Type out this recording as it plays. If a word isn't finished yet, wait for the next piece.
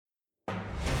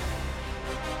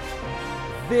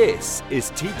This is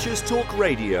Teachers Talk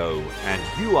Radio, and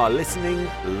you are listening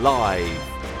live.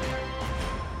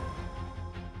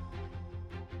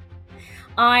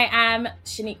 I am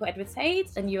Shaniqua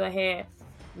Edwards-Hayes, and you are here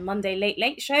Monday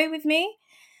Late Show with me.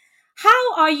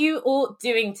 How are you all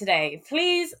doing today?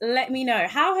 Please let me know.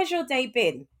 How has your day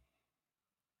been?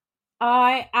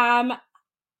 I'm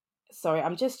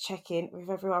just checking with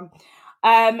everyone.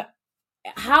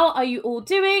 How are you all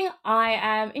doing? I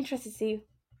am interested to see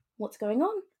what's going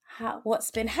on,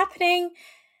 what's been happening.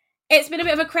 It's been a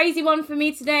bit of a crazy one for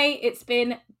me today. It's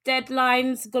been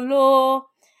deadlines galore,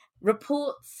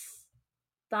 reports.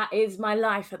 That is my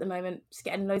life at the moment, just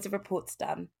getting loads of reports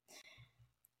done.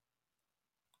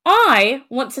 I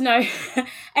want to know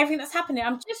everything that's happening.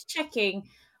 I'm just checking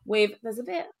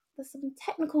there's some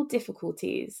technical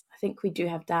difficulties. I think we do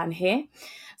have Dan here.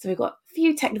 So we've got a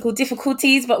few technical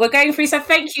difficulties, but we're going through. So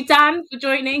thank you, Dan, for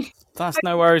joining. That's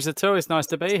no worries at all. It's nice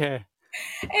to be here.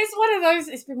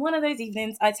 It's been one of those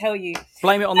evenings, I tell you.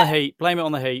 Blame it on the heat.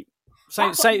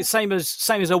 Same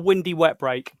as a windy wet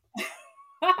break.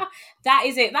 That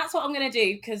is it. That's what I'm going to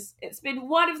do, because it's been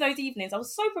one of those evenings. I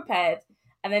was so prepared,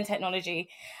 and then technology.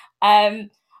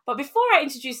 But before I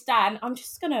introduce Dan, I'm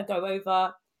just going to go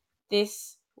over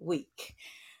this week.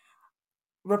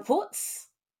 Reports.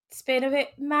 It's been a bit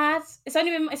mad. It's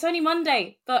only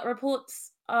Monday, but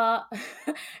reports are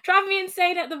driving me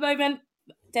insane at the moment.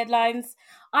 Deadlines.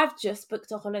 I've just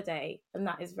booked a holiday, and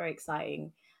that is very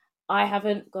exciting. I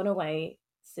haven't gone away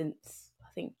since I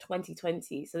think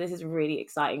 2020, so this is really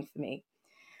exciting for me.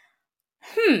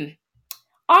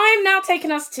 I'm now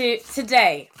taking us to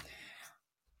today.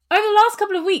 Over the last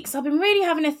couple of weeks, I've been really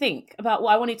having to think about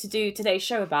what I wanted to do today's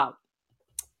show about.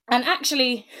 And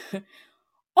actually,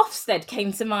 Ofsted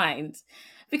came to mind,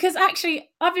 because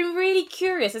actually I've been really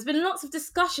curious. There's been lots of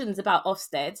discussions about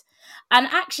Ofsted, and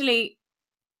actually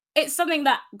it's something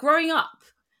that growing up,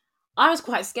 I was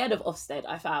quite scared of Ofsted.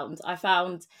 I found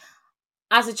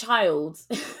as a child,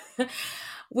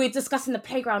 we're discussing the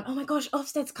playground. Oh my gosh,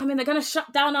 Ofsted's coming. They're going to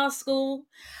shut down our school.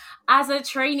 As a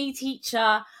trainee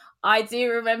teacher, I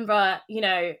do remember,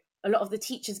 a lot of the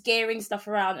teachers gearing stuff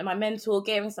around, and my mentor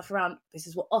gearing stuff around. This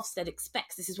is what Ofsted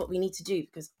expects. This is what we need to do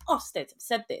because Ofsted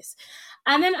said this.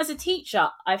 And then as a teacher,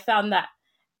 I found that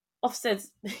Ofsted,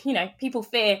 people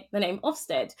fear the name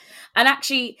Ofsted. And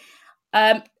actually,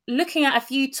 looking at a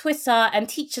few Twitter and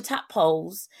teacher tap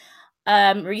polls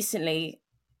recently,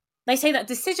 they say that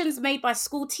decisions made by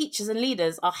school teachers and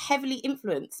leaders are heavily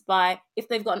influenced by if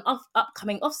they've got an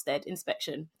upcoming Ofsted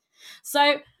inspection.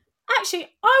 So actually,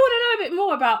 I want to know a bit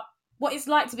more about what it's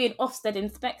like to be an Ofsted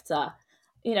inspector.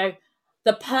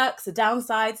 The perks, the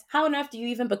downsides. How on earth do you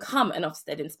even become an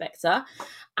Ofsted inspector?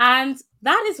 And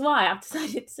that is why I've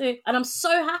decided to, and I'm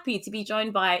so happy to be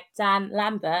joined by Dan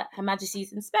Lambert, Her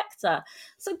Majesty's Inspector.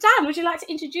 So Dan, would you like to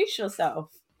introduce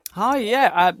yourself? Hi,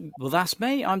 yeah. Well, that's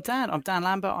me. I'm Dan. I'm Dan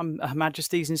Lambert. I'm Her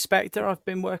Majesty's Inspector. I've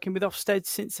been working with Ofsted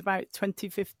since about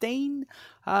 2015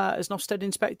 as an Ofsted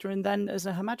Inspector and then as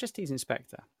a Her Majesty's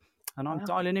Inspector. And I'm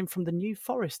dialing in from the New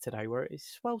Forest today where it is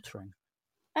sweltering.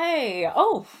 Hey,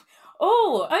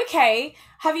 okay.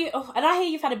 And I hear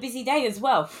you've had a busy day as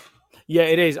well. Yeah,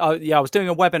 it is. I was doing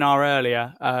a webinar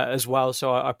earlier as well.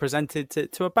 So I presented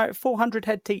to about 400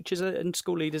 head teachers and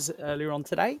school leaders earlier on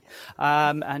today,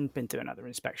 and been doing other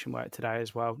inspection work today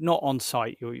as well. Not on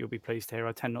site, you'll be pleased to hear.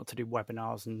 I tend not to do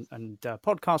webinars and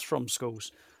podcasts from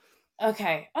schools.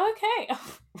 Okay.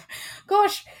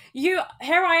 Gosh, here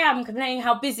I am complaining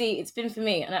how busy it's been for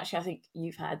me. And actually, I think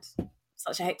you've had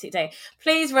such a hectic day.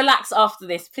 Please relax after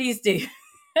this. Please do.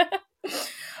 But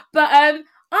I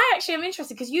actually am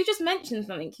interested because you just mentioned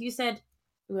something. You said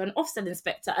we were an Ofsted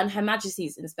inspector and Her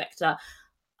Majesty's inspector.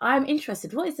 I'm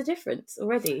interested. What is the difference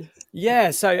already? Yeah,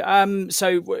 so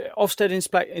Ofsted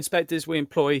inspectors, we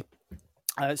employ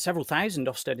several thousand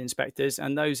Ofsted inspectors,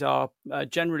 and those are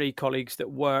generally colleagues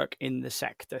that work in the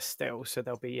sector still. So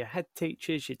there'll be your head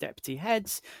teachers, your deputy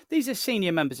heads. These are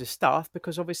senior members of staff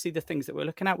because obviously the things that we're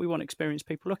looking at, we want experienced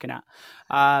people looking at.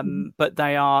 But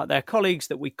they're colleagues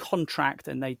that we contract,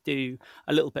 and they do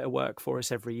a little bit of work for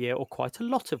us every year, or quite a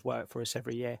lot of work for us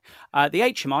every year. The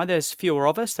HMI, there's fewer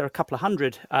of us. There are a couple of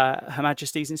hundred Her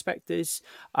Majesty's inspectors,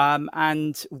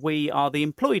 and we are the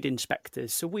employed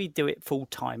inspectors. So we do it full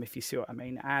time, if you see what I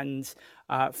mean. And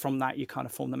from that, you kind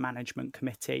of form the management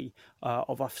committee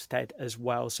of Ofsted as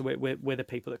well. So we're the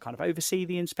people that kind of oversee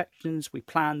the inspections. We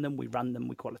plan them, we run them,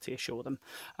 we quality assure them.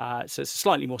 So it's a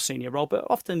slightly more senior role, but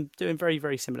often doing very,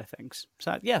 very similar things.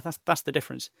 So yeah, that's the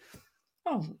difference.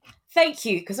 Oh, thank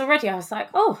you. Because already I was like,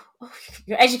 oh,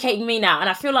 you're educating me now. And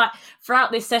I feel like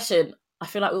throughout this session, I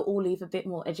feel like we'll all leave a bit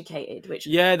more educated. Which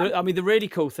I mean, the really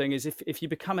cool thing is if you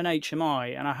become an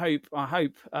HMI, and I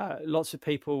hope lots of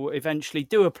people eventually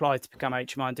do apply to become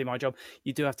HMI and do my job.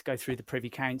 You do have to go through the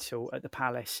Privy Council at the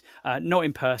Palace, not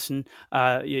in person.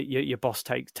 Your boss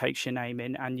takes your name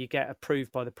in, and you get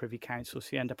approved by the Privy Council, so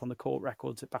you end up on the court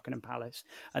records at Buckingham Palace.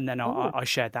 And then I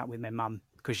shared that with my mum,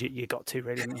 because you got to,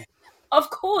 really, didn't you? Of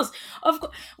course.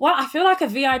 Well, I feel like a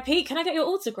VIP. Can I get your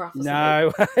autograph?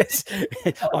 No,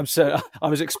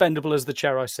 I'm as expendable as the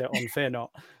chair I sit on. Fear not.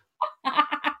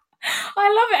 I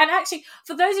love it. And actually,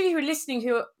 for those of you who are listening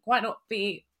who might not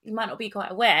be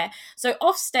quite aware, so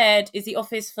Ofsted is the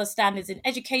Office for Standards in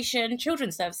Education,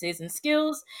 Children's Services and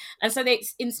Skills. And so they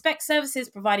inspect services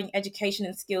providing education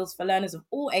and skills for learners of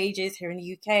all ages here in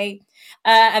the UK.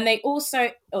 And they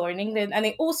also, or in England, and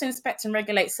they also inspect and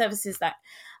regulate services that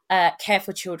care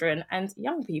for children and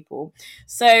young people.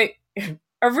 So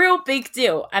a real big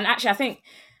deal. And actually, I think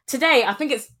today,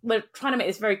 we're trying to make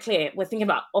this very clear. We're thinking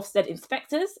about Ofsted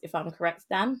inspectors, if I'm correct,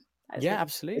 Dan. Yeah,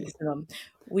 absolutely.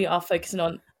 We are focusing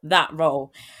on that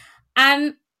role.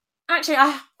 And actually,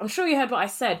 I'm sure you heard what I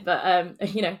said, but,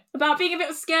 about being a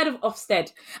bit scared of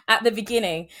Ofsted at the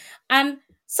beginning. And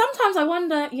sometimes I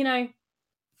wonder,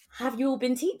 have you all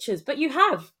been teachers? But you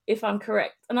have, if I'm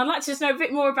correct. And I'd like to just know a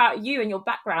bit more about you and your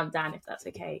background, Dan, if that's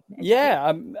okay. Yeah.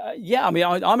 I mean,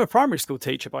 I'm a primary school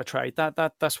teacher by trade.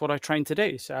 That's what I trained to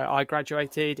do. So I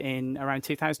graduated in around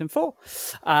 2004,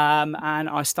 and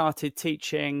I started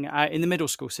teaching in the middle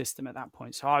school system at that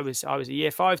point. So I was a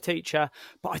year 5 teacher,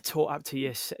 but I taught up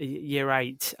to year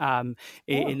 8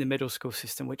 in the middle school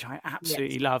system, which I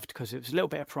absolutely loved, because it was a little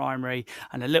bit of primary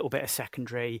and a little bit of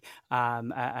secondary,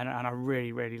 and I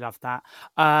really, really loved that.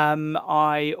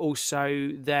 I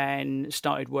also then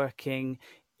started working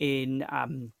in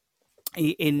an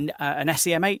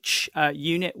SEMH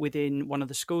unit within one of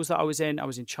the schools that I was in. I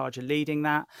was in charge of leading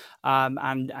that,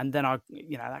 and then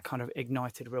that kind of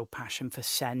ignited a real passion for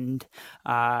SEND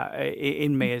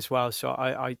in me as well. So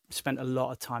I spent a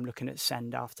lot of time looking at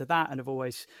SEND after that, and have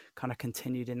always kind of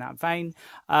continued in that vein.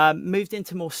 Moved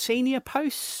into more senior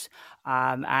posts.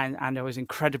 And I was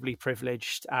incredibly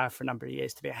privileged for a number of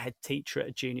years to be a head teacher at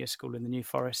a junior school in the New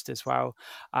Forest as well.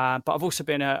 But I've also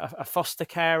been a foster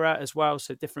carer as well,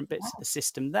 so different bits of the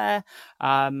system there.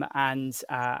 And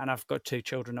I've got 2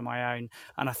 children of my own.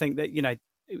 And I think that,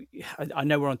 I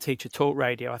know we're on Teacher Talk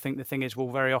Radio. I think the thing is,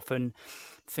 we'll very often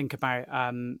think about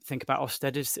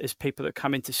Ofsted as people that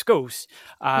come into schools,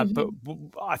 but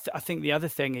I think the other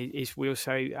thing is we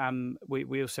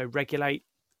also regulate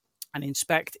and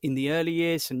inspect in the early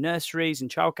years and nurseries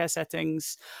and childcare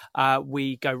settings.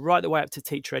 We go right the way up to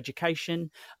teacher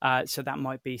education. So that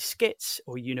might be skits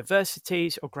or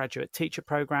universities or graduate teacher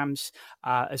programs,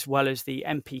 as well as the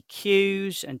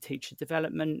MPQs and teacher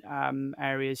development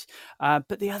areas.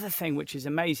 But the other thing, which is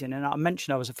amazing, and I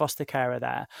mentioned I was a foster carer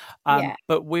there,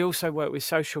 but we also work with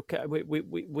social care.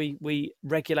 We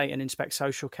regulate and inspect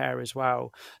social care as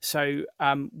well. So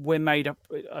we're made up,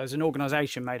 as an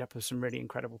organisation, made up of some really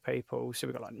incredible people. So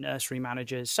we've got like nursery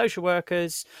managers, social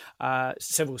workers,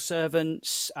 civil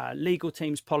servants, legal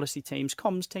teams, policy teams,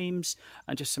 comms teams,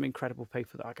 and just some incredible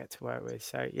people that I get to work with.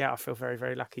 So yeah, I feel very,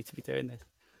 very lucky to be doing this.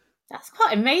 That's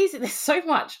quite amazing. There's so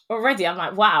much already. I'm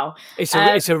like, wow. It's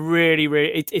a really,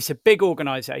 it's a big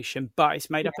organisation, but it's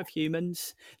made up of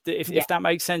humans. If that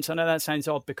makes sense. I know that sounds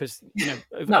odd, because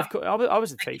of course, I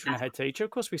was a teacher and a head teacher. Of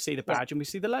course, we see the badge and we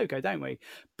see the logo, don't we?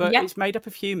 But it's made up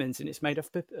of humans, and it's made up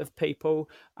of people,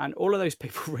 and all of those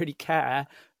people really care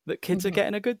that kids are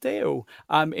getting a good deal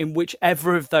in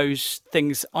whichever of those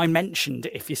things I mentioned,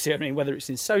 if you see what I mean, whether it's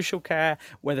in social care,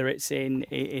 whether it's in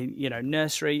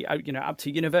nursery, up to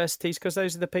universities, because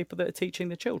those are the people that are teaching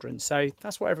the children. So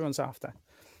that's what everyone's after.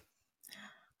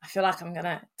 I feel like I'm going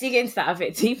to dig into that a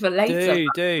bit deeper later.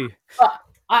 Do. But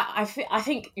I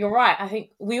think you're right. I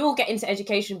think we all get into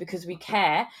education because we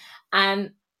care. And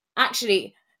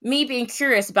actually, me being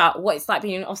curious about what it's like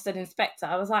being an Ofsted inspector,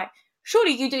 I was like,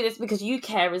 surely you do this because you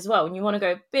care as well, and you want to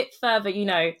go a bit further,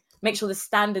 make sure the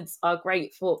standards are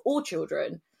great for all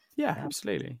children. Yeah,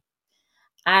 absolutely.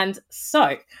 And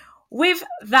so with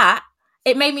that,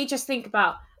 it made me just think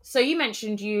about, so you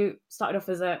mentioned you started off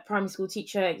as a primary school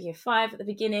teacher, year 5 at the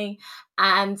beginning.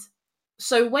 And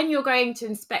so when you're going to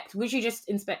inspect, would you just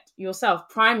inspect yourself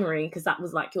primary, because that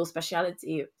was like your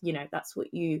speciality, that's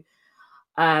what you,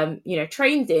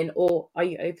 trained in, or are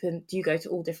you open? Do you go to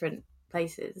all different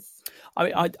places?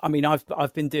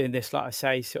 I've been doing this, like I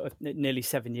say, sort of nearly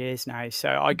 7 years now. So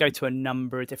I go to a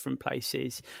number of different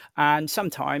places, and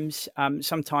sometimes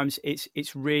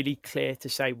it's really clear to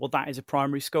say, well, that is a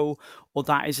primary school or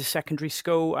that is a secondary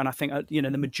school, and I think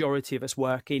the majority of us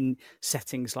work in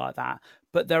settings like that.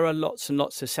 But there are lots and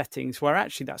lots of settings where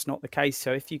actually that's not the case.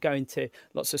 So if you go into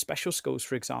lots of special schools,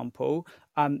 for example,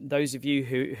 those of you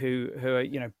who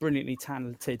are brilliantly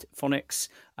talented phonics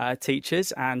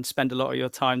teachers and spend a lot of your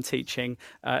time teaching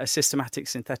a systematic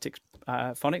synthetic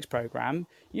phonics program,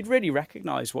 you'd really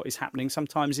recognise what is happening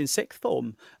sometimes in sixth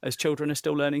form as children are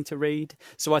still learning to read.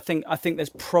 So I think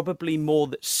there's probably more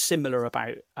that's similar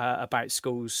about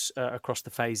schools across the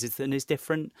phases than is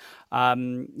different.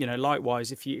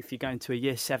 Likewise, if you go into a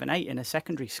year 7-8 in a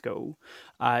secondary school,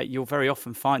 you'll very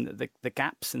often find that the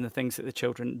gaps and the things that the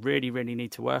children really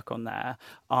need to work on there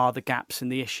are the gaps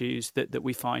and the issues that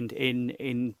we find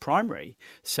in primary.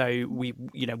 So we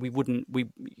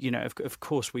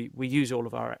use all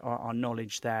of our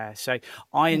knowledge there. So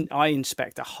I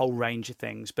inspect a whole range of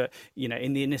things, but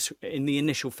in the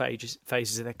initial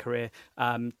phases of their career,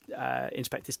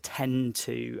 inspectors tend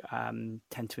to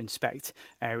inspect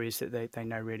areas that they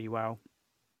know really well.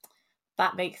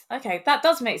 That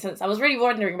does make sense. I was really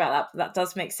wondering about that, but that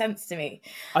does make sense to me.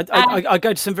 I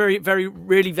go to some very, very,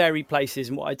 really varied places,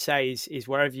 and what I'd say is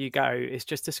wherever you go, it's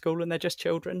just a school and they're just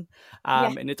children,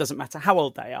 and it doesn't matter how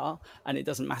old they are, and it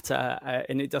doesn't matter, I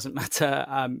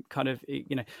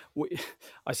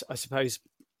suppose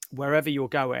wherever you're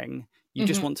going, you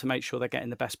just want to make sure they're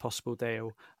getting the best possible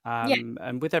deal.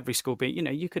 And with every school being,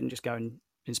 you couldn't just go and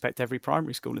inspect every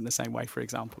primary school in the same way, for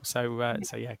example. So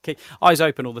keep eyes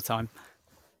open all the time.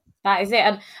 That is it.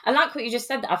 And I like what you just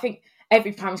said, that I think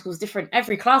every primary school is different,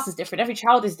 every class is different, every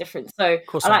child is different. So I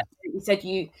like that you said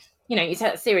you take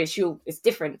that serious, it's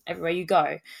different everywhere you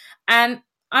go. And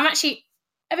I'm actually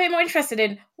a bit more interested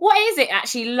in, what is it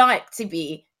actually like to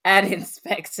be an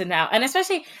inspector now? And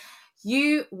especially,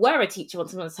 you were a teacher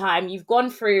once upon a time, you've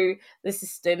gone through the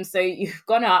system, so you've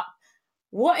gone up.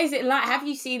 What is it like? Have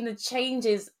you seen the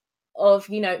changes of,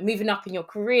 moving up in your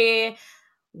career?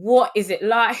 What is it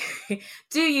like?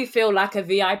 Do you feel like a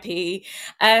VIP?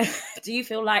 Do you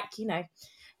feel like,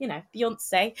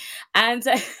 Beyonce? And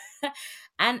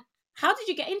and how did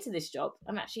you get into this job?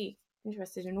 I'm actually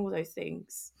interested in all those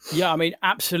things. Yeah,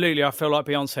 absolutely. I feel like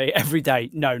Beyonce every day.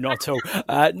 No, not at all.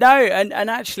 No, and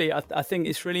actually, I think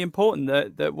it's really important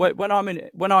that when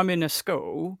I'm in a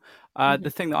school,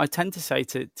 the thing that I tend to say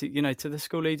to the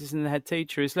school leaders and the head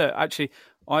teacher is, look, actually,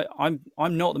 I'm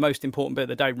not the most important bit of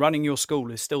the day. Running your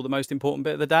school is still the most important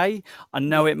bit of the day. I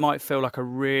know it might feel like a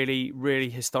really, really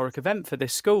historic event for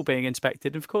this school being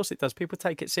inspected. Of course it does. People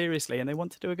take it seriously and they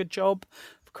want to do a good job.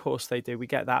 Of course they do. We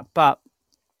get that. But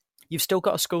you've still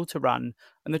got a school to run,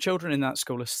 and the children in that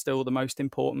school are still the most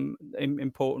important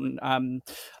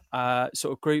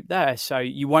sort of group there. So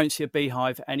you won't see a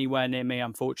beehive anywhere near me,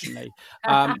 unfortunately.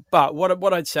 But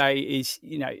what I'd say is,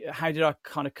 how did I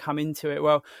kind of come into it?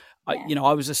 Well,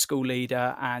 I was a school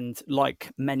leader, and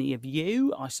like many of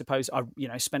you, I suppose I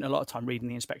spent a lot of time reading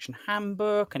the inspection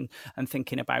handbook and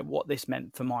thinking about what this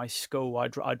meant for my school.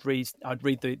 I'd read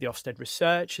the Ofsted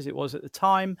research as it was at the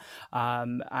time,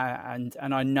 and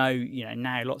I know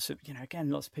now lots of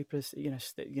people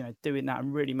are doing that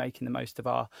and really making the most of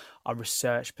our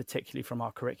research, particularly from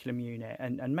our curriculum unit,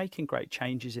 and making great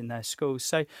changes in their schools.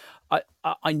 So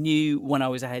I knew when I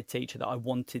was a head teacher that I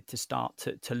wanted to start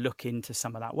to look into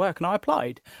some of that work, and I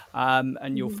applied.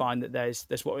 And you'll find that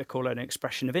there's what we call an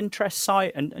expression of interest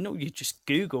site, and you just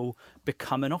Google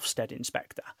become an Ofsted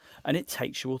inspector, and it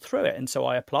takes you all through it. And so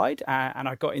I applied, and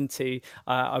I got into.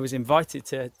 I was invited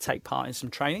to take part in some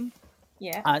training.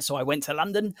 Yeah. So I went to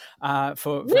London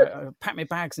for packed my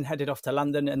bags and headed off to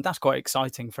London, and that's quite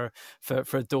exciting for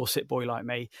a Dorset boy like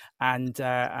me. And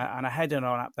I headed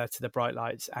on up there to the Bright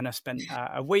Lights, and I spent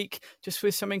a week just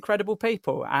with some incredible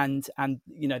people, and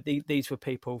these were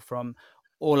people from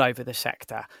all over the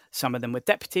sector. Some of them were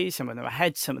deputies, some of them were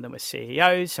heads, some of them were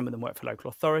CEOs, some of them worked for local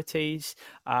authorities,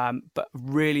 but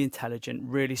really intelligent,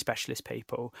 really specialist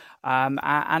people. And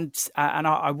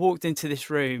I walked into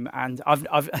this room, and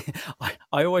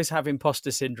I always have imposter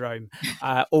syndrome,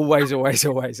 always.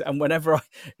 And whenever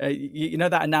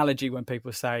that analogy when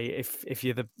people say if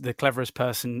you're the cleverest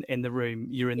person in the room,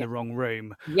 you're in the wrong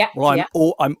room. Yeah. Well,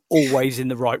 I'm always in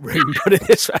the right room. Put it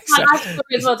this way. My life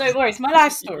story as well. Don't worry, it's my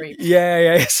life story.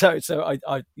 Yeah. So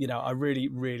I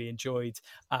really enjoyed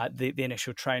the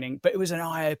initial training, but it was an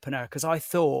eye opener because I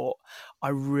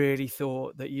really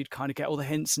thought that you'd kind of get all the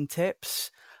hints and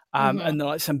tips, and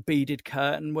like some beaded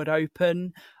curtain would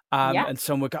open. Yeah. And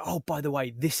someone would go, oh, by the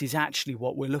way, this is actually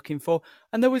what we're looking for.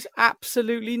 And there was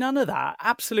absolutely none of that.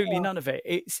 Absolutely none of it.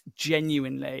 It's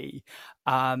genuinely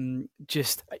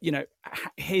just,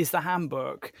 here's the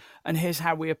handbook and here's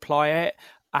how we apply it.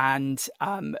 And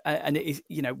it is,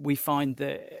 we find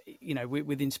that,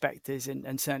 with inspectors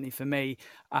and certainly for me,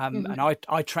 and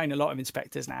I train a lot of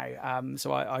inspectors now.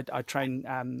 So I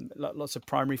train lots of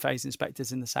primary phase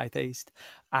inspectors in the Southeast.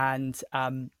 And,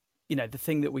 the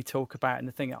thing that we talk about and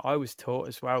the thing that I was taught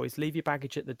as well is leave your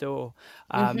baggage at the door.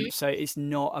 So it's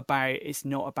not about,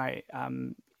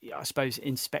 I suppose,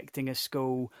 inspecting a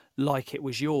school like it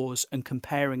was yours and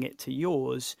comparing it to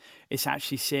yours. It's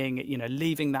actually seeing it,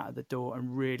 leaving that at the door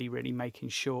and really, really making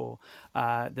sure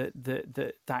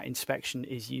that inspection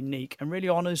is unique and really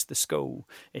honours the school,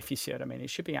 if you see what I mean. It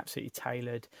should be absolutely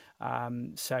tailored.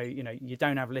 So, you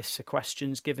don't have lists of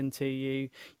questions given to you.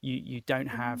 You don't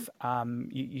have,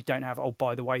 you don't have, oh,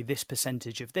 by the way, this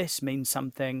percentage of this means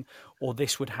something, or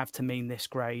this would have to mean this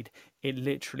grade. It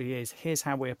literally is, here's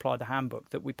how we apply the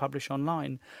handbook that we publish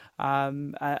online.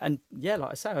 And yeah,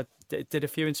 like I say, I did a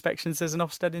few inspections as an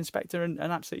Ofsted inspector and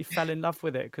absolutely fell in love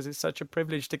with it, because it's such a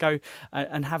privilege to go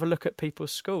and have a look at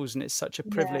people's schools, and it's such a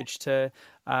privilege to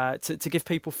give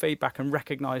people feedback and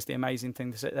recognise the amazing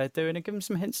things that they're doing and give them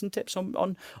some hints and tips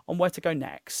on where to go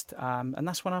next. And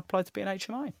that's when I applied to be an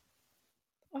HMI.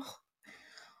 Oh,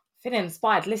 feeling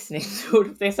inspired listening to all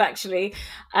of this, actually.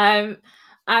 And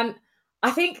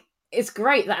I think it's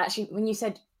great that actually when you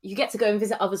said you get to go and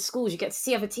visit other schools, you get to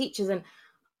see other teachers, and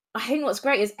I think what's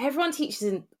great is everyone teaches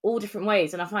in all different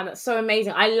ways, and I find that so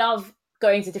amazing. I love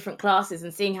going to different classes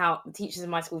and seeing how the teachers in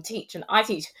my school teach, and I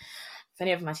teach, if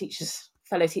any of my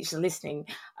fellow teachers are listening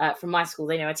from my school,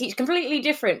 they know I teach completely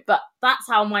different, but that's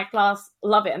how my class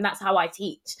love it, and that's how I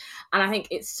teach. And I think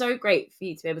it's so great for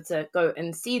you to be able to go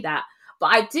and see that.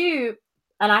 But I do,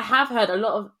 and I have heard a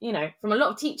lot of, from a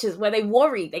lot of teachers where they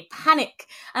worry, they panic.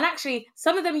 And actually,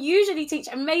 some of them usually teach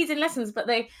amazing lessons, but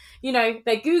they're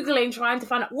Googling, trying to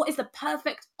find out what is the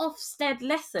perfect Ofsted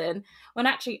lesson, when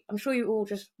actually, I'm sure you all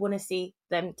just want to see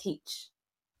them teach.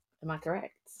 Am I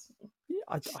correct?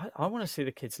 Yeah, I want to see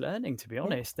the kids learning, to be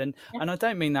honest, and I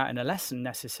don't mean that in a lesson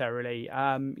necessarily.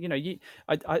 I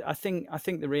think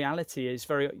the reality is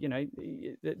very,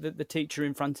 the teacher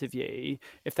in front of you,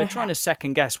 if they're trying to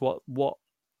second guess what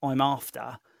I'm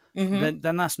after, then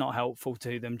that's not helpful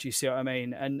to them. Do you see what I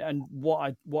mean? And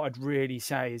what I'd really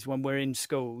say is, when we're in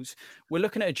schools, we're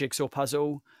looking at a jigsaw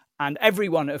puzzle. And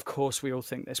everyone, of course, we all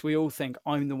think this. We all think,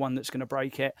 I'm the one that's going to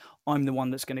break it. I'm the one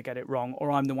that's going to get it wrong,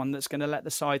 or I'm the one that's going to let the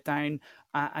side down.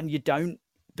 And you don't,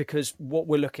 because what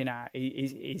we're looking at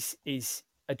is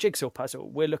a jigsaw puzzle.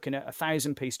 We're looking at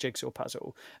 1,000-piece jigsaw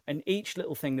puzzle, and each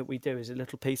little thing that we do is a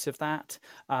little piece of that,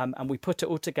 and we put it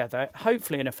all together,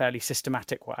 hopefully in a fairly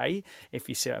systematic way, if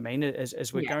you see what I mean.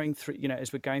 As we're going through,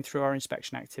 as we're going through our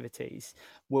inspection activities,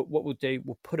 what we'll do,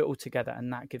 we'll put it all together,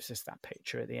 and that gives us that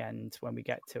picture at the end when we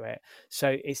get to it.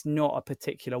 So it's not a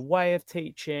particular way of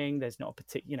teaching. There's not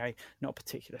a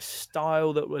particular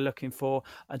style that we're looking for,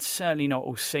 and certainly not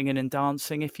all singing and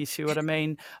dancing, if you see what I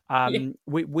mean.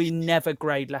 We never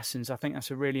grade lessons. I think that's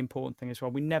a really important thing as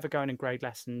well. We never go in and grade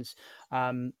lessons.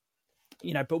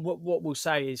 But what we'll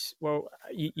say is, well,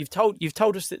 you've told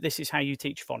us that this is how you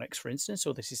teach phonics, for instance,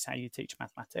 or this is how you teach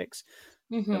mathematics.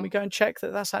 Then we go and check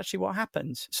that that's actually what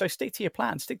happens. So stick to your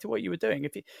plan, stick to what you were doing.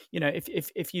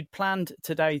 If you'd planned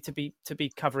today to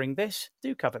be covering this,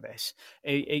 do cover this.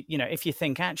 If you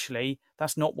think actually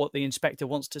that's not what the inspector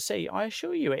wants to see, I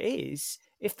assure you it is,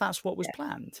 if that's what was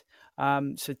planned.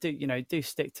 So do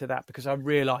stick to that, because I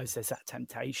realise there's that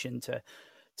temptation to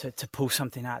pull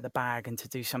something out of the bag and to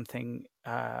do something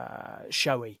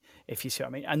showy, if you see what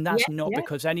I mean. And that's not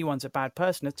because anyone's a bad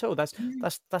person at all.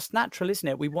 That's natural, isn't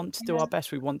it? We want to do our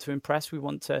best. We want to impress. We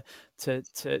want to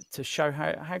show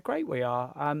how great we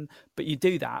are. But you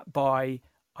do that by,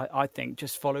 I think,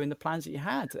 just following the plans that you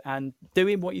had and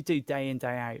doing what you do day in,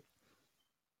 day out.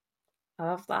 I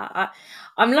love that.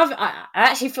 I'm loving. I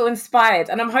actually feel inspired,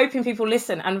 and I'm hoping people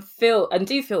listen and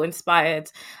do feel inspired,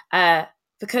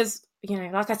 because,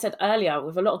 like I said earlier,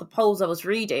 with a lot of the polls I was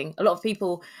reading, a lot of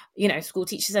people, school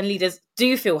teachers and leaders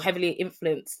do feel heavily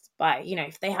influenced by,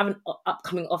 if they have an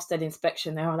upcoming Ofsted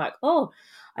inspection, they're like, oh,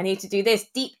 I need to do this,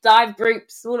 deep dive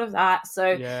groups, all of that.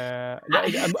 So yeah,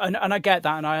 and I get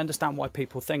that, and I understand why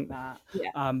people think that.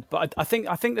 But I think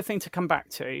the thing to come back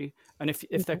to, and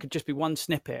if there could just be one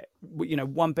snippet,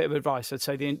 one bit of advice, I'd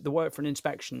say the work for an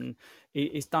inspection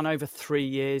is done over 3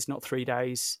 years, not 3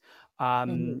 days.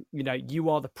 You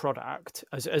are the product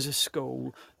as a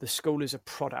school. The school is a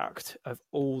product of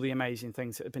all the amazing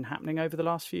things that have been happening over the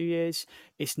last few years.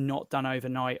 It's not done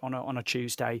overnight on a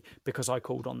Tuesday because I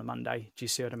called on the Monday. Do you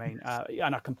see what I mean?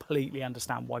 And I completely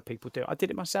understand why people do it. I did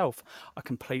it myself. I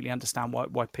completely understand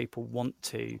why people want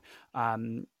to,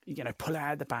 pull it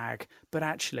out of the bag. But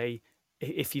actually,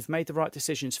 if you've made the right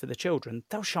decisions for the children,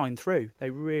 they'll shine through. They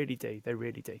really do. They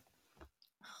really do.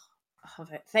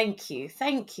 Love it. Thank you.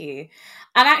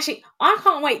 And actually, I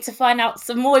can't wait to find out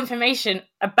some more information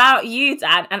about you,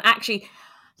 Dan, and actually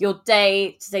your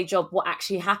day-to-day job, what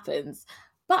actually happens.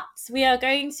 But we are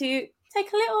going to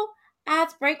take a little ad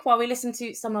break while we listen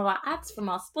to some of our ads from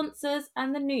our sponsors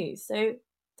and the news. So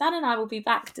Dan and I will be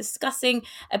back discussing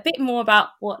a bit more about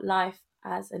what life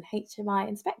as an HMI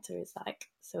inspector is like.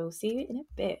 So we'll see you in a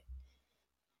bit.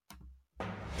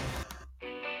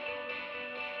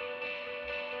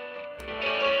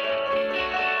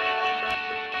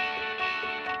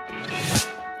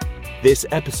 This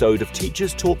episode of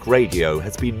Teachers Talk Radio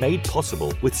has been made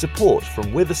possible with support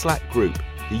from Witherslack Group,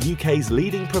 the UK's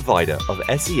leading provider of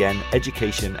SEN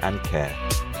education and care.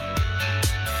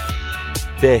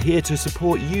 They're here to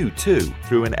support you too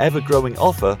through an ever-growing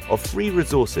offer of free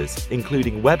resources,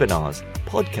 including webinars,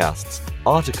 podcasts,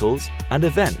 articles, and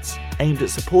events aimed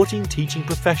at supporting teaching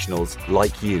professionals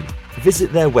like you.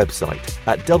 Visit their website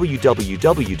at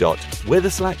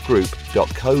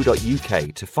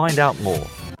www.witherslackgroup.co.uk to find out more.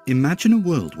 Imagine a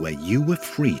world where you were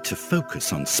free to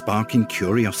focus on sparking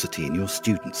curiosity in your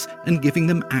students and giving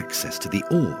them access to the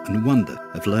awe and wonder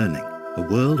of learning. A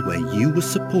world where you were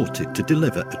supported to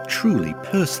deliver a truly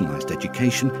personalised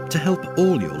education to help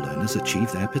all your learners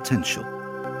achieve their potential.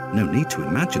 No need to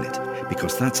imagine it,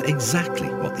 because that's exactly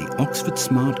what the Oxford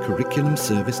Smart Curriculum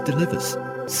Service delivers.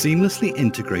 Seamlessly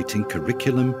integrating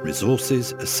curriculum,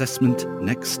 resources, assessment,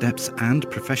 next steps and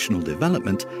professional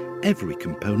development, every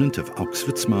component of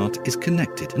Oxford Smart is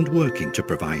connected and working to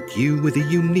provide you with a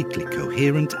uniquely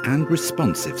coherent and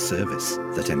responsive service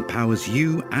that empowers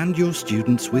you and your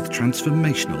students with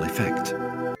transformational effect.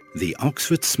 The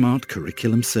Oxford Smart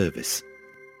Curriculum Service.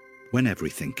 When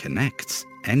everything connects,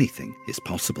 anything is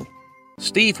possible.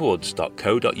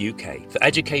 stevewoods.co.uk for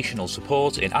educational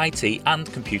support in IT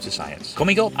and computer science.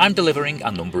 Coming up, I'm delivering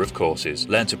a number of courses.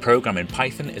 Learn to Program in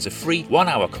Python is a free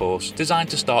 1-hour course designed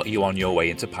to start you on your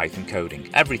way into Python coding.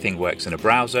 Everything works in a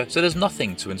browser, so there's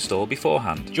nothing to install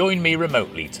beforehand. Join me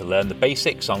remotely to learn the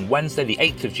basics on Wednesday the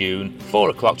 8th of June,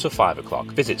 4 o'clock to 5 o'clock.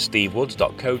 Visit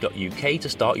stevewoods.co.uk to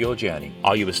start your journey.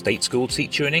 Are you a state school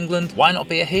teacher in England? Why not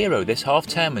be a hero this half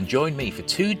term and join me for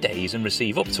 2 days and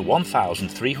receive up to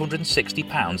 £1,360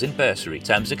 in bursary.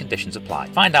 Terms and conditions apply.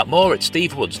 Find out more at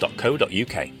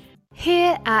stevewoods.co.uk.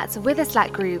 Here at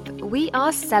Witherslack Group, we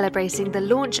are celebrating the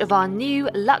launch of our new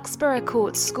Luxborough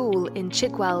Court School in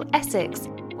Chigwell, Essex,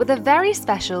 with a very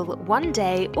special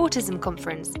one-day autism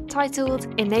conference titled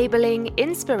Enabling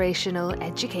Inspirational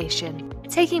Education.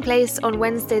 Taking place on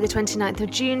Wednesday the 29th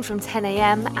of June from 10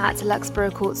 a.m. at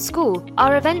Luxborough Court School,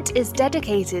 our event is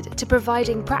dedicated to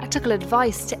providing practical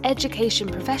advice to education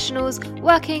professionals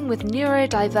working with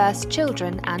neurodiverse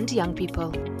children and young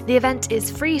people. The event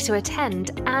is free to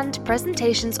attend, and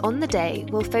presentations on the day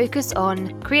will focus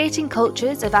on creating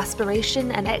cultures of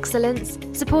aspiration and excellence,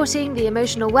 supporting the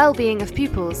emotional well-being of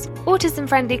pupils,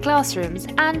 autism-friendly classrooms,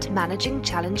 and managing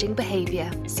challenging behaviour.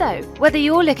 So, whether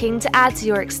you're looking to add to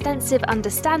your extensive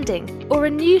understanding or are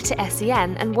new to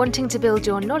SEN and wanting to build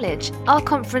your knowledge, our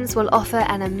conference will offer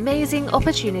an amazing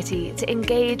opportunity to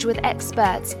engage with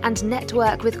experts and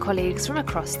network with colleagues from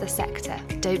across the sector.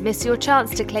 Don't miss your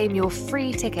chance to claim your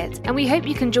free ticket, and we hope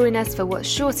you can join us for what's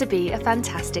sure to be a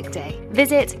fantastic day.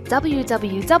 Visit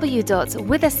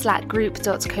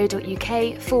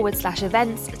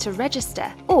www.witherslackgroup.co.uk/events to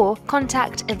register, or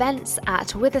contact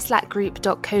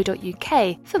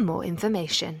events@witherslackgroup.co.uk for more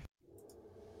information.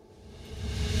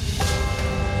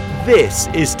 This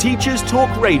is Teachers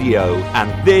Talk Radio,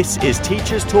 and this is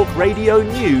Teachers Talk Radio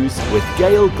News with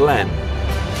Gail Glenn.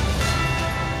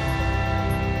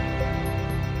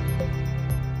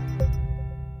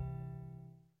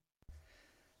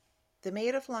 The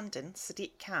Mayor of London,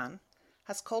 Sadiq Khan,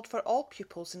 has called for all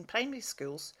pupils in primary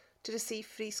schools to receive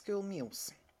free school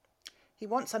meals. He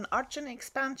wants an urgent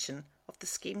expansion of the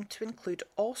scheme to include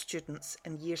all students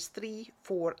in years 3,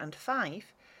 4 and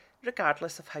 5,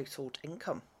 regardless of household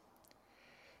income.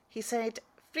 He said,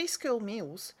 "Free school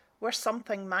meals were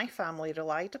something my family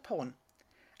relied upon,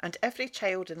 and every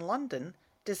child in London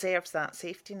deserves that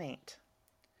safety net.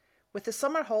 With the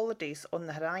summer holidays on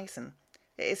the horizon,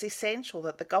 it is essential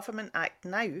that the government act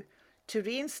now to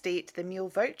reinstate the meal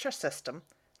voucher system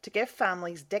to give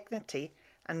families dignity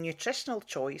and nutritional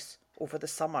choice over the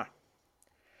summer.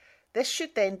 This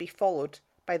should then be followed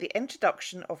by the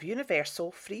introduction of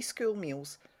universal free school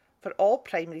meals for all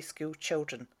primary school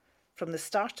children from the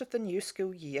start of the new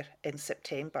school year in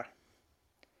September.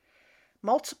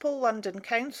 Multiple London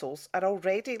councils are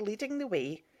already leading the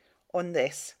way on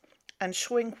this and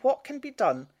showing what can be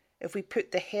done if we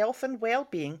put the health and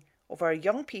well-being of our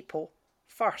young people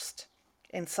first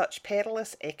in such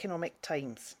perilous economic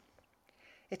times.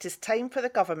 It is time for the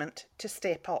government to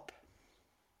step up.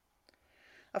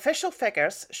 Official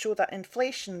figures show that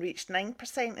inflation reached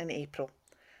 9% in April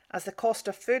as the cost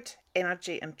of food,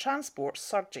 energy and transport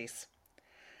surges,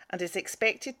 and is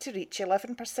expected to reach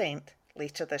 11%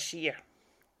 later this year.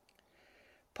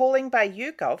 Polling by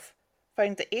YouGov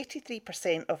found that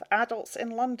 83% of adults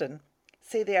in London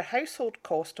say their household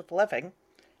cost of living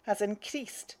has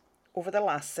increased over the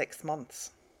last 6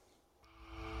 months.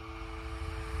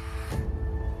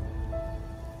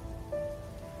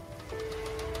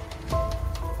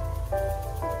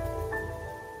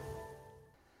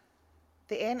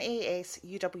 The NAS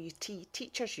UWT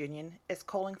Teachers Union is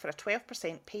calling for a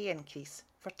 12% pay increase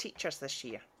for teachers this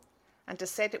year, and has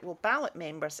said it will ballot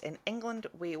members in England,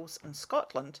 Wales and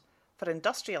Scotland for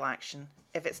industrial action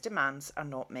if its demands are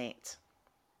not met.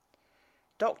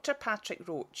 Dr. Patrick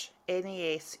Roach,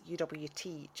 NAS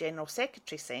UWT General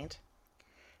Secretary, said,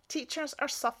 "Teachers are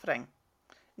suffering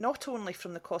not only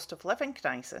from the cost of living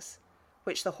crisis,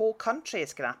 which the whole country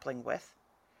is grappling with,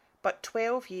 but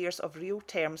 12 years of real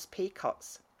terms pay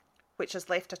cuts, which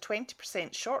has left a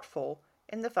 20% shortfall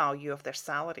in the value of their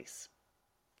salaries.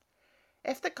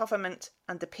 If the government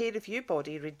and the pay review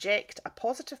body reject a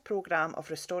positive programme of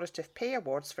restorative pay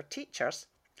awards for teachers,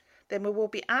 then we will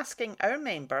be asking our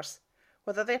members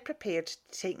whether they're prepared to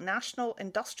take national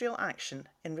industrial action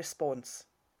in response.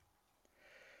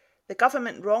 The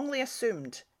government wrongly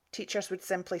assumed teachers would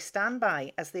simply stand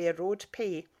by as they erode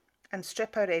pay and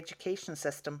strip our education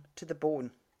system to the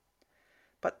bone.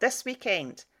 But this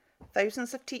weekend,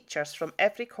 thousands of teachers from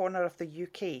every corner of the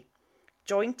UK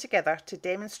joined together to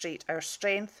demonstrate our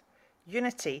strength,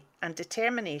 unity and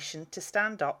determination to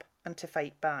stand up and to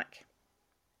fight back.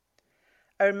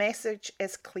 Our message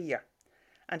is clear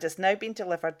and has now been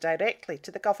delivered directly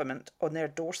to the government on their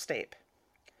doorstep.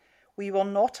 We will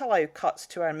not allow cuts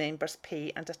to our members'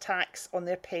 pay and attacks on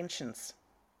their pensions.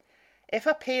 If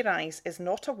a pay rise is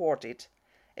not awarded,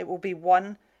 it will be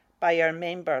won by our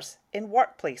members in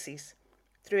workplaces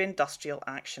through industrial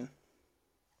action."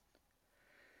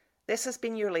 This has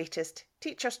been your latest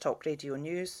Teachers Talk Radio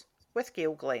News with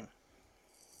Gail Glenn.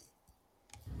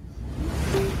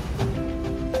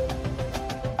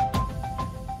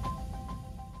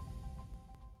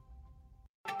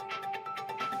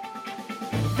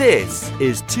 This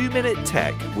is 2 Minute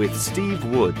Tech with Steve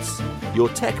Woods, your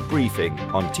tech briefing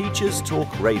on Teachers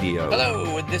Talk Radio.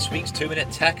 Hello, in this week's 2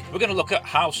 Minute Tech, we're going to look at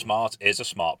how smart is a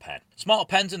smart pen. Smart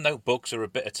pens and notebooks are a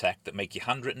bit of tech that make your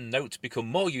handwritten notes become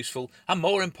more useful and,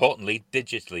 more importantly,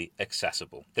 digitally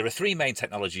accessible. There are 3 main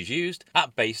technologies used: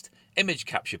 app-based, image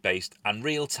capture-based and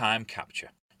real-time capture.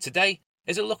 Today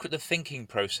is a look at the thinking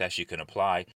process you can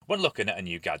apply when looking at a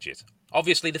new gadget.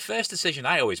 Obviously, the first decision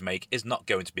I always make is not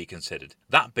going to be considered.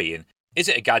 That being, is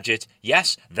it a gadget?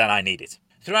 Yes, then I need it.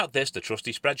 Throughout this, the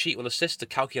trusty spreadsheet will assist to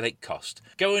calculate cost.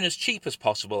 Going as cheap as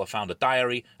possible, I found a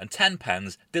diary and 10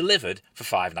 pens delivered for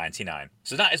 $5.99.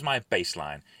 So that is my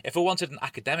baseline. If I wanted an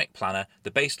academic planner,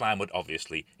 the baseline would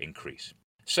obviously increase.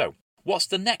 So, what's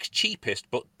the next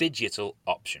cheapest but digital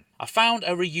option? I found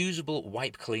a reusable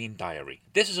wipe clean diary.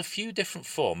 This is a few different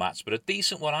formats, but a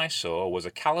decent one I saw was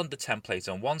a calendar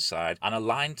template on one side and a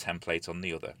line template on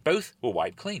the other. Both were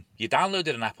wipe clean. You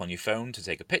downloaded an app on your phone to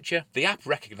take a picture, the app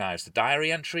recognised the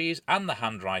diary entries and the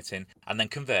handwriting and then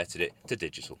converted it to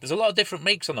digital. There's a lot of different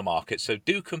makes on the market, so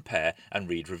do compare and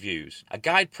read reviews. A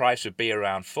guide price would be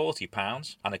around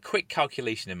 £40 and a quick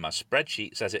calculation in my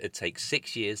spreadsheet says it'd take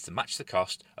 6 years to match the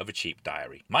cost of a cheap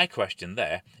diary. My question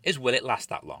there is, will it last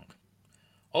that long?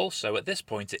 Also, at this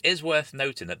point, it is worth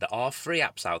noting that there are free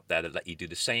apps out there that let you do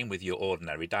the same with your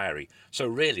ordinary diary. So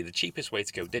really, the cheapest way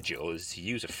to go digital is to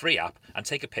use a free app and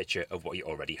take a picture of what you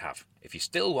already have. If you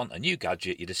still want a new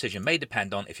gadget, your decision may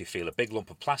depend on if you feel a big lump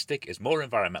of plastic is more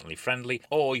environmentally friendly,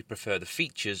 or you prefer the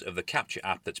features of the Capture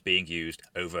app that's being used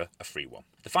over a free one.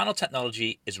 The final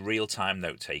technology is real-time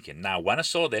note-taking. Now, when I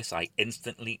saw this, I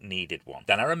instantly needed one.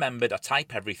 Then I remembered I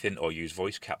type everything or use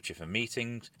voice capture for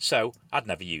meetings, so I'd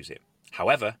never use it.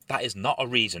 However, that is not a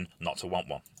reason not to want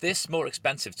one. This more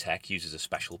expensive tech uses a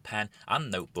special pen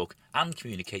and notebook and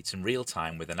communicates in real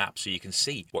time with an app so you can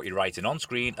see what you're writing on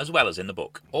screen as well as in the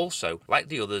book. Also, like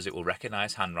the others, it will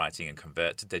recognise handwriting and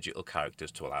convert to digital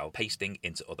characters to allow pasting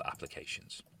into other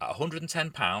applications. At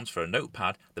 £110 for a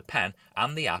notepad, the pen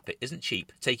and the app, it isn't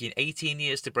cheap, taking 18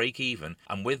 years to break even,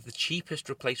 and with the cheapest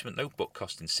replacement notebook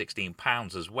costing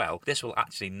 £16 as well, this will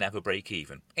actually never break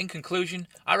even. In conclusion,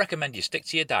 I recommend you stick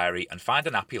to your diary and find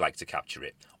an app you like to capture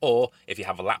it. Or, if you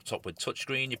have a laptop with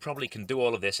touchscreen, you probably can do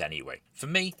all of this anyway. For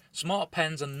me, smart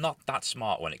pens are not that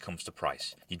smart when it comes to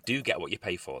price. You do get what you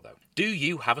pay for though. Do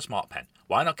you have a smart pen?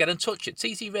 Why not get in touch at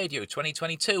TT Radio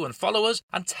 2022 and follow us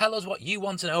and tell us what you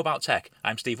want to know about tech.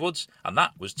 I'm Steve Woods, and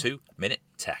that was 2 Minute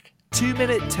Tech. 2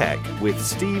 Minute Tech with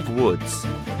Steve Woods,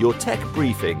 your tech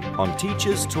briefing on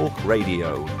Teachers Talk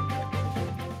Radio.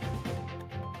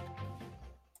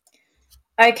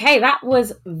 Okay, that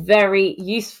was very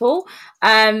useful.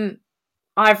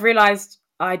 I've realised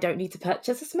I don't need to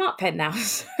purchase a smart pen now.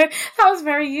 So that was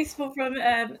very useful from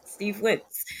Steve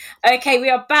Woods. Okay, we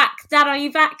are back. Dan, are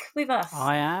you back with us?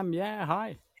 I am, yeah.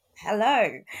 Hi.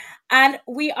 Hello. And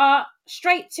we are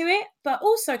straight to it. But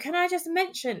also, can I just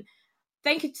mention,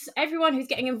 thank you to everyone who's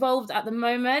getting involved at the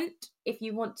moment. If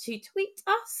you want to tweet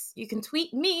us, you can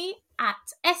tweet me at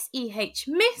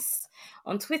SEHMiss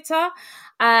on Twitter.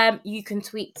 You can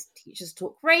tweet Teachers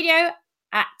Talk Radio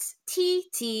at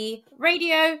TT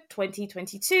Radio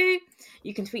 2022.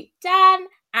 You can tweet Dan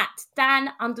at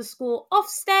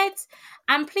Dan_Ofsted.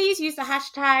 And please use the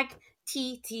hashtag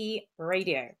TT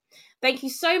Radio. Thank you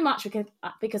so much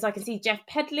because I can see Jeff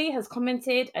Pedley has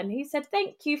commented and he said,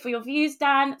 thank you for your views,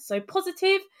 Dan. So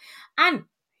positive. And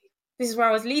this is where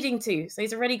I was leading to. So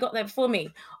he's already got there before me.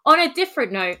 On a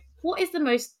different note, what is the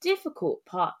most difficult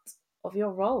part of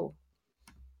your role?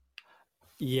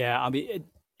 Yeah, I mean,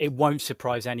 it won't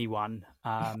surprise anyone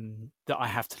that I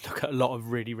have to look at a lot of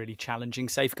really, really challenging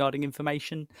safeguarding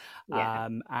information. Yeah.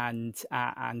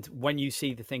 And when you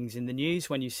see the things in the news,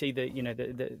 when you see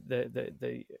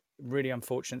the really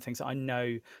unfortunate things that I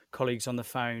know colleagues on the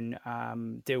phone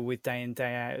deal with day in,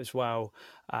 day out as well,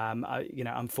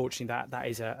 unfortunately that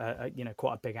is a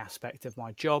quite a big aspect of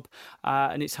my job,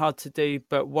 and it's hard to do.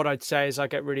 But what I'd say is I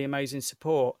get really amazing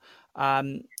support,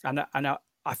 and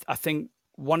I think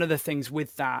one of the things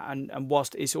with that, and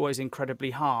whilst it's always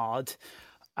incredibly hard,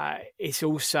 it's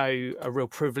also a real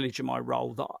privilege in my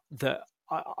role that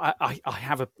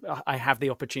I have the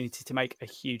opportunity to make a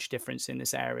huge difference in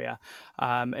this area,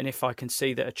 and if I can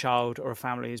see that a child or a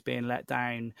family is being let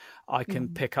down, I can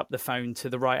pick up the phone to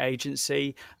the right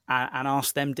agency and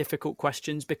ask them difficult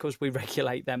questions because we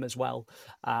regulate them as well.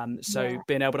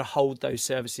 Being able to hold those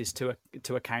services to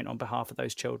account on behalf of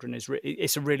those children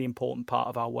it's a really important part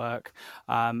of our work,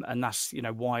 and that's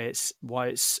why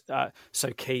it's so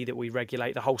key that we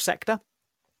regulate the whole sector,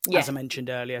 as I mentioned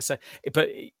earlier.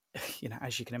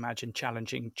 As you can imagine,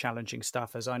 challenging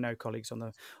stuff, as I know colleagues on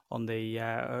the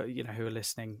who are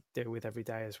listening deal with every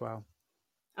day as well.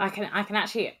 I can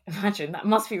actually imagine that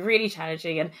must be really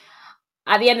challenging. And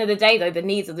at the end of the day, though, the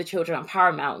needs of the children are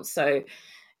paramount. So,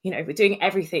 we're doing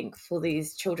everything for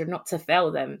these children not to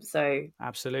fail them. So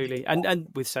absolutely, and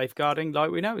with safeguarding,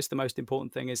 like we know, it's the most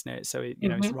important thing, isn't it? So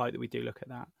it's right that we do look at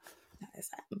that.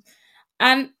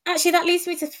 And actually, that leads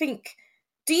me to think.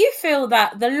 Do you feel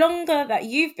that the longer that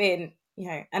you've been,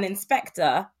 an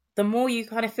inspector, the more you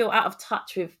kind of feel out of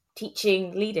touch with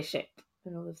teaching leadership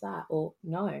and all of that, or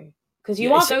no? Because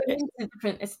you are going into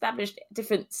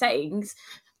different settings.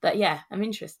 But yeah, I'm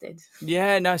interested.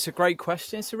 Yeah, no, it's a great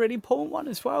question. It's a really important one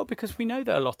as well, because we know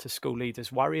that a lot of school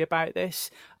leaders worry about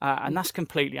this, and that's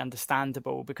completely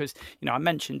understandable because, I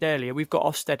mentioned earlier, we've got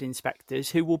Ofsted inspectors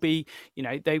who will be,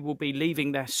 they will be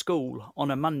leaving their school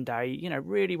on a Monday,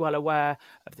 really well aware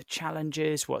of the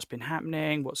challenges, what's been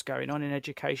happening, what's going on in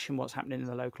education, what's happening in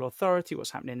the local authority, what's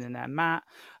happening in their MAT,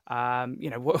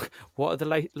 what are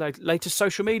the latest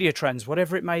social media trends,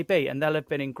 whatever it may be, and they'll have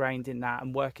been ingrained in that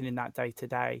and working in that day to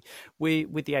day.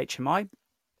 With the HMI,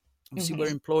 obviously we're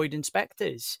employed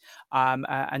inspectors,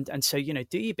 and so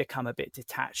do you become a bit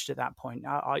detached at that point?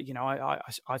 I've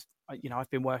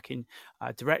been working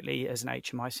directly as an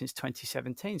HMI since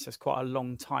 2017, so it's quite a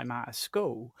long time out of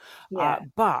school.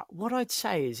 But what I'd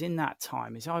say is in that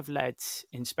time is I've led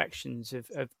inspections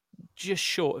of just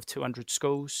short of 200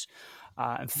 schools.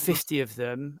 and 50 of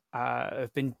them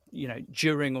have been,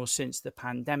 during or since the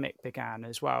pandemic began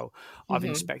as well. I've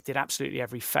inspected absolutely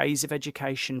every phase of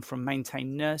education, from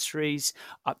maintained nurseries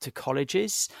up to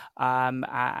colleges, and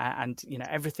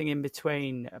everything in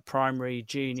between: primary,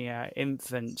 junior,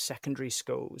 infant, secondary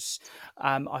schools.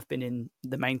 I've been in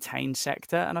the maintained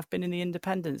sector, and I've been in the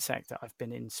independent sector. I've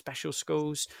been in special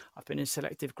schools. I've been in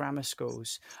selective grammar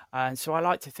schools. And so I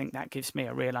like to think that gives me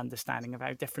a real understanding of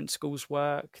how different schools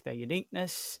work, their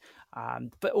uniqueness,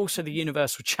 but also the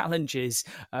universal challenges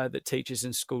that teachers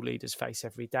and school leaders face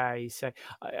every day. So,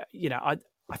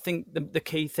 I think the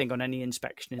key thing on any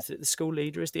inspection is that the school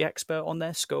leader is the expert on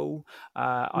their school.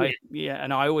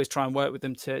 And I always try and work with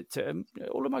them to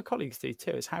all of my colleagues do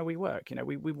too, is how we work.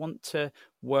 We want to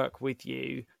work with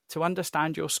you to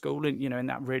understand your school and, in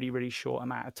that really, really short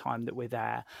amount of time that we're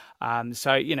there.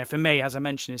 So, for me, as I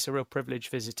mentioned, it's a real privilege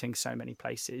visiting so many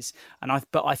places.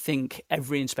 But I think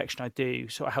every inspection I do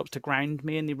sort of helps to ground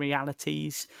me in the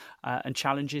realities and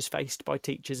challenges faced by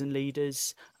teachers and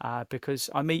leaders, because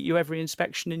I meet you every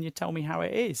inspection and you tell me how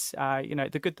it is,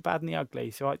 the good, the bad and the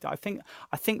ugly. So I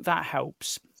think that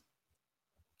helps.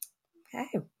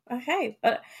 Okay.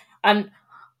 And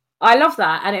I love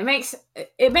that, and it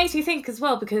makes me think as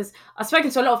well, because I've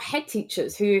spoken to a lot of head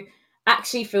teachers who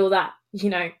actually feel that,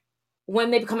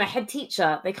 when they become a head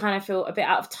teacher, they kind of feel a bit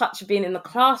out of touch of being in the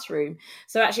classroom.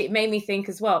 So actually it made me think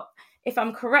as well, if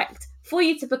I'm correct, for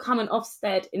you to become an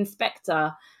Ofsted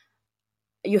inspector,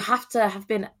 you have to have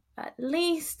been at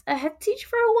least a head teacher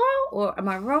for a while, or am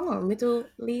I wrong, or a middle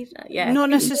leader? Yeah, not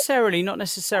necessarily.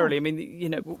 I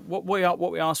mean, what we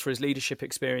ask for is leadership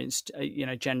experience,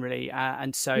 generally,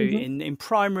 and so in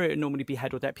primary it would normally be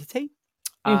head or deputy.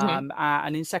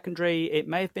 And in secondary, it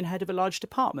may have been head of a large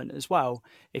department as well,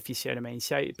 if you see what I mean.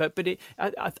 So,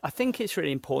 I think it's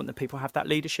really important that people have that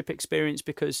leadership experience,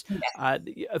 because,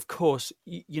 of course,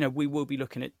 we will be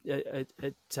looking at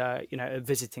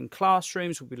visiting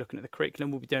classrooms. We'll be looking at the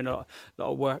curriculum. We'll be doing a lot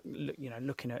of work,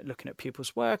 looking at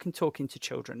pupils' work and talking to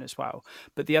children as well.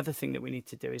 But the other thing that we need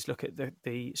to do is look at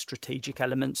the strategic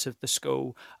elements of the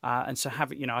school, and so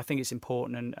I think it's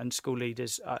important. And school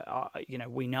leaders,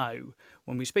 we know,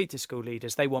 when we speak to school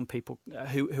leaders, they want people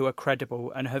who are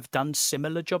credible and have done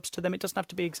similar jobs to them. It doesn't have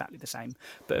to be exactly the same,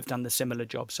 but have done the similar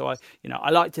job. So I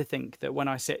like to think that when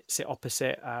I sit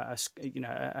opposite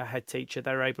a head teacher,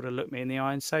 they're able to look me in the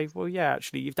eye and say, well, yeah,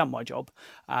 actually, you've done my job,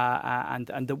 and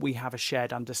that we have a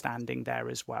shared understanding there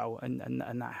as well, and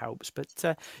that helps.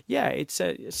 But it's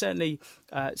certainly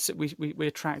we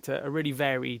attract a really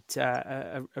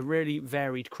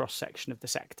varied cross section of the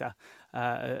sector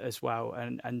as well,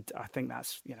 and I think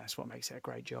that's what makes it a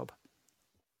great job.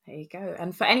 There you go.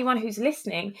 And for anyone who's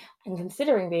listening and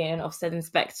considering being an Ofsted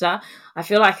inspector, I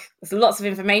feel like there's lots of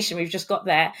information we've just got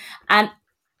there. And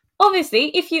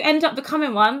obviously, if you end up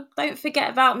becoming one, don't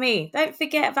forget about me. Don't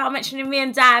forget about mentioning me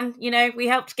and Dan. We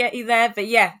helped get you there. But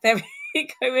yeah, there we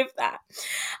go with that.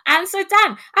 And so,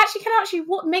 Dan,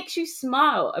 what makes you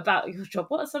smile about your job?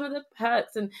 What are some of the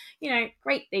perks and,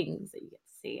 great things that you get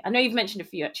to see? I know you've mentioned a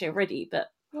few actually already, but...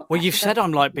 Well, you've said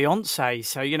I'm like Beyonce,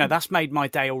 so, that's made my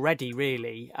day already,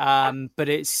 really. But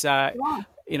it's,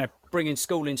 bringing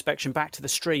school inspection back to the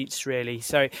streets, really.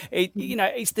 So,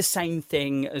 it's the same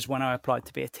thing as when I applied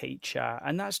to be a teacher.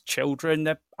 And that's children.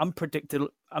 They're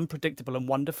unpredictable and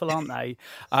wonderful, aren't they?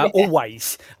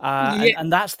 Always.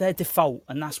 And that's their default.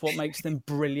 And that's what makes them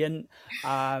brilliant.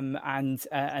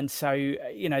 And so,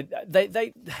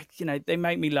 they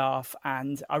make me laugh.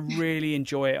 And I really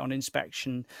enjoy it on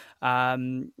inspection,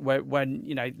 when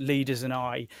leaders and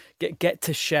I get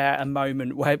to share a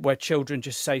moment where children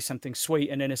just say something sweet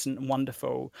and innocent and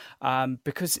wonderful,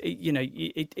 because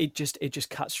it just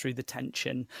cuts through the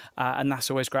tension, and that's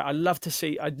always great. I'd love to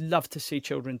see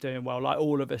children doing well, like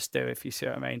all of us do, if you see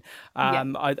what I mean.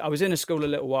 I was in a school a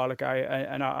little while ago,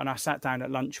 and I sat down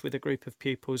at lunch with a group of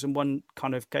pupils, and one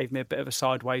kind of gave me a bit of a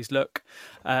sideways look,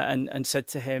 and said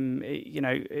to him,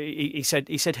 he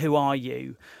said, "Who are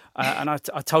you?" And I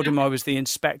told him I was the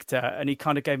inspector, and he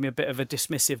kind of gave me a bit of a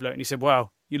dismissive look, and he said,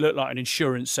 "Well, you look like an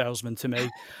insurance salesman to me,"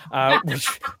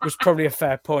 which was probably a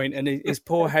fair point. And his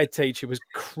poor head teacher was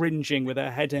cringing with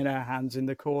her head in her hands in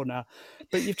the corner.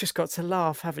 But you've just got to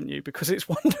laugh, haven't you? Because it's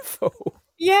wonderful.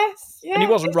 Yes. And he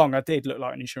wasn't wrong. I did look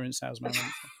like an insurance salesman.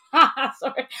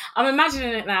 Sorry, I'm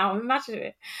imagining it now. I'm imagining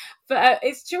it. But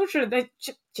it's children. Do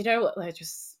you know what? They're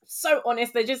just so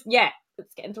honest. They're just,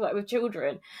 that's getting to work with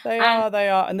children. They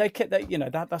are, and they you know,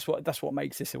 that's what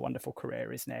makes this a wonderful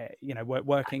career, isn't it? You know,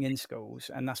 working in schools,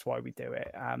 and that's why we do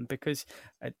it. Because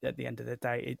at the end of the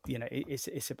day,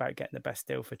 it's about getting the best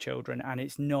deal for children, and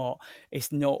it's not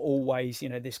always, you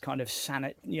know, this kind of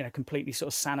completely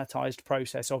sort of sanitized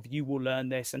process of you will learn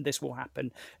this and this will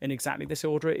happen in exactly this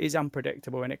order. It is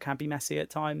unpredictable and it can be messy at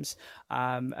times.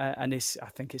 And I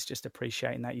think it's just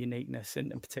appreciating that uniqueness,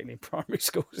 and particularly in primary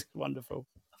schools, is wonderful.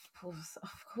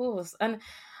 Of course. And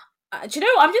do you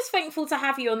know what? I'm just thankful to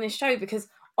have you on this show, because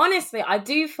honestly, I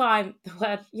do find the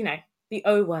word, you know, the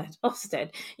O word,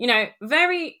 Ofsted, you know,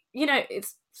 very, you know,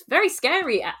 it's very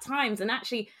scary at times. And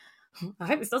actually, I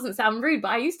hope this doesn't sound rude,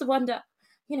 but I used to wonder,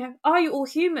 you know, are you all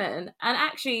human? And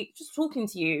actually, just talking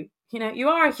to you, you know, you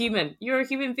are a human. You're a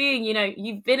human being. You know,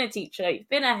 you've been a teacher, you've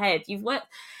been a head, you've worked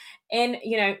in,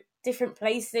 you know, different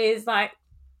places. Like,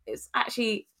 it's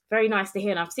actually very nice to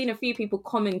hear. And I've seen a few people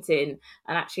commenting,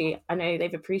 and actually I know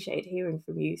they've appreciated hearing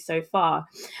from you so far.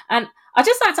 And I'd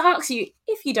just like to ask you,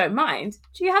 if you don't mind,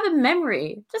 do you have a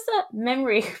memory, just a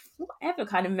memory, whatever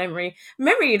kind of memory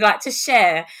you'd like to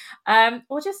share,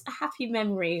 or just a happy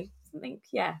memory, something?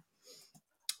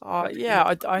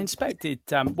 I inspected.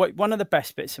 One of the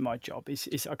best bits of my job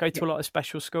is I go to a lot of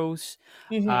special schools,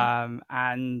 and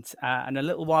a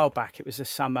little while back, it was a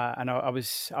summer, and I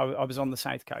was on the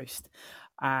South Coast,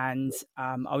 and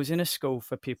I was in a school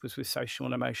for pupils with social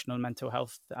and emotional and mental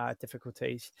health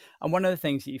difficulties. And one of the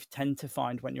things that you tend to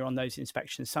find when you're on those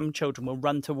inspections, some children will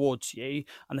run towards you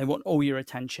and they want all your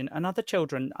attention, and other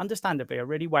children, understandably, are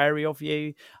really wary of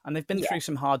you, and they've been through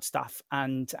some hard stuff,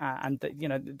 and you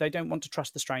know, they don't want to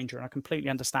trust the stranger, and I completely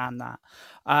understand that.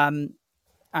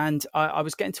 And I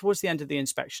was getting towards the end of the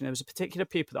inspection. There was a particular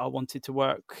pupil that I wanted to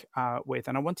work with,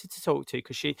 and I wanted to talk to,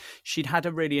 because she'd had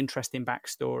a really interesting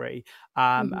backstory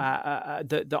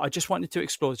that I just wanted to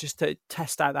explore, just to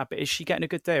test out that bit. Is she getting a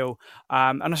good deal?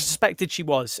 And I suspected she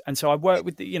was. And so I worked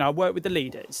with the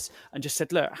leaders and just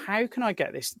said, look, how can I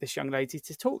get this young lady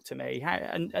to talk to me?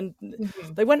 And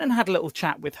they went and had a little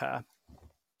chat with her,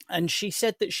 and she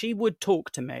said that she would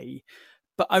talk to me,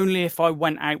 but only if I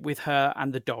went out with her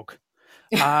and the dog.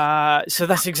 So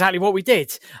that's exactly what we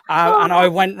did. And I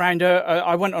went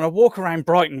on a walk around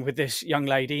Brighton with this young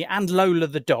lady and Lola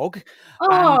the dog,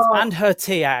 and her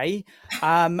TA.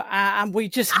 And we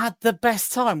just had the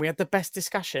best time. We had the best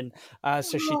discussion.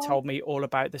 So she told me all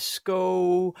about the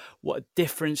school, what a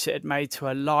difference it had made to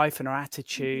her life and her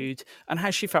attitude, and how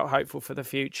she felt hopeful for the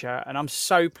future. And I'm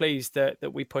so pleased that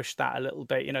we pushed that a little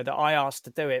bit, you know, that I asked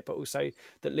to do it, but also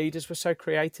that leaders were so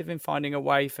creative in finding a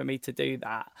way for me to do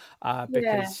that.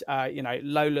 Because, you know,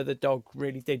 Lola the dog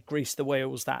really did grease the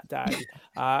wheels that day.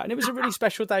 And it was a really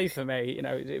special day for me. You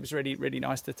know, it was really, really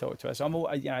nice to talk to her. So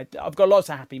I've got lots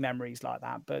of happy memories like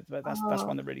that, but that's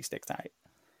one that really sticks out.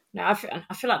 No, I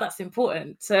feel like that's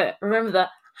important to remember the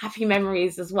happy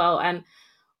memories as well. And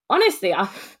honestly,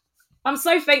 I'm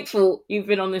so thankful you've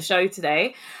been on the show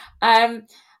today. And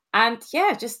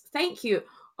yeah, just thank you.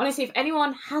 Honestly, if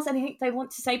anyone has anything they want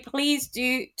to say, please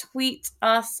do tweet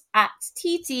us at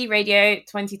TT Radio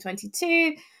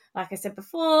 2022. Like I said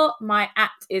before, my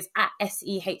 @ is at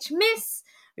SEHMiss.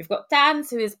 We've got Dan's,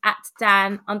 who is at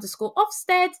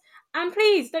Dan_Ofsted. And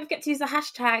please don't forget to use the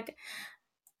hashtag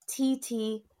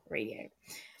TT Radio.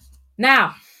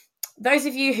 Now, those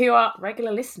of you who are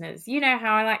regular listeners, you know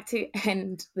how I like to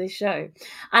end the show.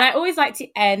 And I always like to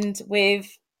end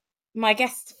with my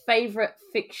guest's favourite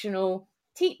fictional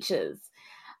teachers.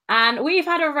 And we've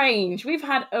had a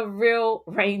real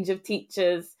range of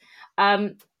teachers.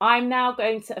 I'm now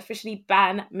going to officially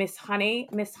ban Miss Honey.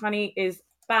 Miss Honey is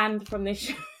banned from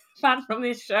this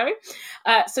show.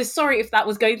 So sorry if that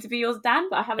was going to be yours, Dan,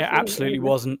 but I haven't. It absolutely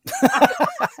wasn't.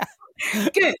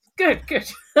 Good.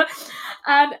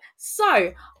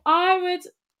 So I would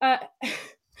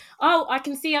I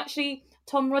can see actually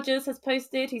Tom Rogers has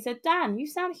posted. He said, Dan, you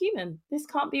sound human. This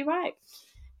can't be right.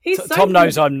 Tom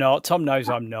knows I'm not. Tom knows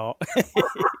I'm not.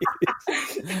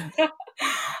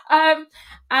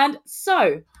 And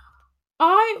so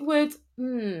I would, I'm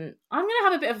going to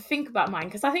have a bit of a think about mine,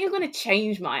 because I think I'm going to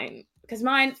change mine. Because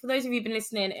mine, for those of you who've been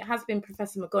listening, it has been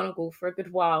Professor McGonagall for a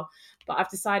good while, but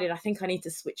I've decided I think I need to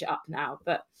switch it up now.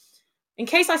 But in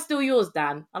case I steal yours,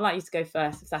 Dan, I'd like you to go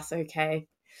first, if that's okay.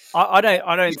 I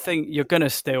don't think you're going to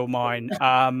steal mine.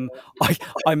 I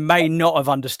may not have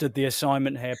understood the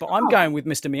assignment here, but I'm going with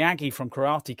Mr. Miyagi from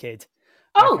Karate Kid.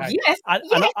 Oh, okay. Yes.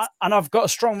 And I've got a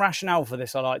strong rationale for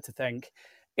this, I like to think.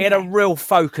 He had a real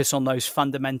focus on those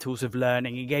fundamentals of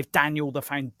learning. He gave Daniel the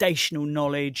foundational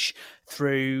knowledge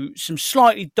through some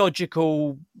slightly dodgy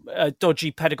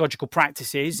pedagogical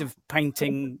practices of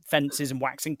painting fences and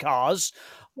waxing cars.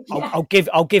 Yeah.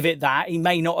 I'll give it that. He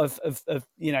may not have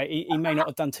he may not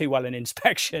have done too well in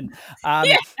inspection,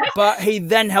 but he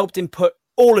then helped him put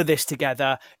all of this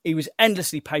together. He was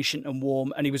endlessly patient and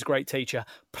warm, and he was a great teacher.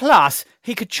 Plus,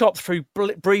 he could chop through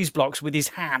breeze blocks with his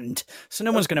hand. So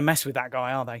no one's going to mess with that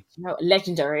guy, are they? No,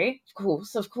 legendary,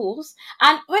 of course.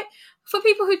 And wait, for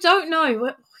people who don't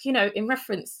know, in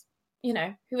reference, who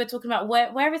we're talking about,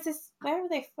 where is this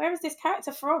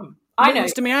character from? I know.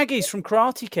 Mr. Miyagi's from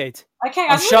Karate Kid. Okay,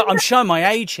 I'm showing my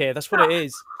age here. That's what it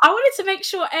is. I wanted to make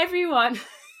sure everyone.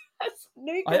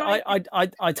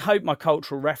 I'd hope my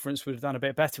cultural reference would have done a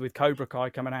bit better with Cobra Kai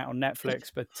coming out on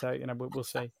Netflix, but we'll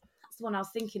see. That's the one I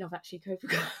was thinking of, actually, Cobra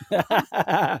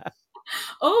Kai.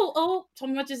 Oh,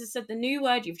 Tom Rogers has said the new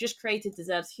word you've just created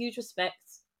deserves huge respect.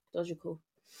 Pedagogical.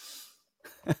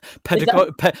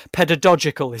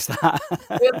 Pedagogical, is that?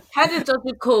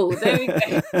 Pedagogical. There we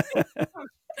go.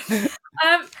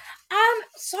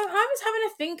 So I was having a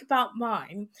think about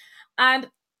mine, and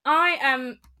I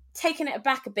am taking it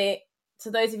back a bit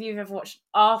to those of you who've ever watched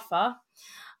Arthur,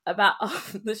 about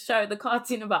the show, the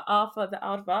cartoon about Arthur the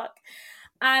Aardvark.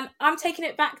 And I'm taking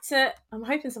it back to, I'm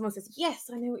hoping someone says, yes,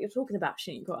 I know what you're talking about,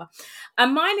 Shooting.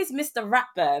 And mine is Mr.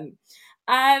 Ratburn.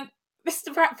 And it's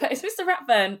Mr.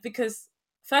 Ratburn because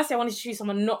firstly I wanted to choose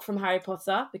someone not from Harry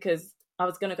Potter, because I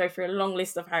was going to go through a long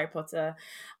list of Harry Potter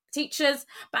teachers.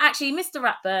 But actually, Mr.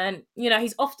 Ratburn,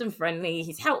 he's often friendly,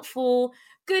 he's helpful,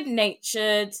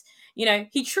 good-natured.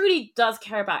 He truly does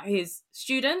care about his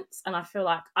students, and I feel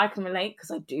like I can relate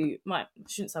because I do. My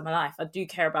students are my life. I do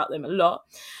care about them a lot.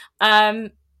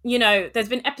 There's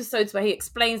been episodes where he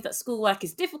explains that schoolwork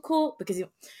is difficult because he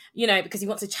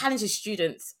wants to challenge his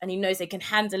students, and he knows they can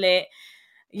handle it.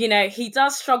 He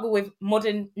does struggle with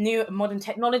modern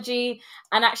technology,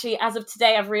 and actually, as of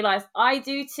today, I've realised I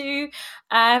do too.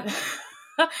 But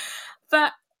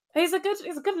he's a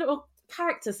good little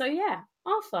character. So yeah.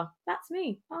 Arthur, that's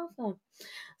me, Arthur.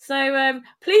 So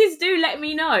please do let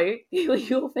me know who are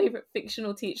your favourite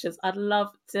fictional teachers. I'd love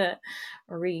to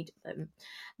read them.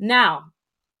 Now,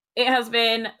 it has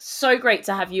been so great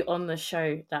to have you on the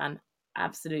show, Dan.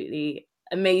 Absolutely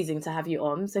amazing to have you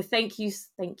on. So thank you.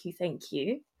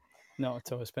 Not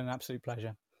at all. It's been an absolute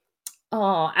pleasure.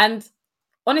 Oh, and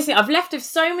honestly, I've left with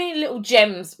so many little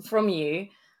gems from you.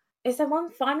 Is there one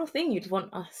final thing you'd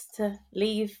want us to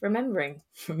leave remembering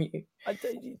from you?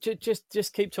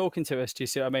 Just keep talking to us. Do you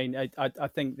see what I mean? I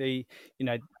think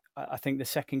I think the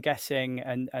second guessing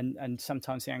and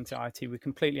sometimes the anxiety we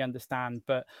completely understand,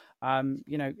 but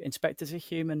inspectors are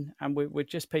human, and we're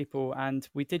just people, and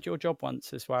we did your job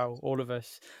once as well, all of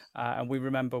us, and we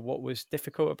remember what was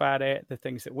difficult about it, the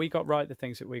things that we got right, the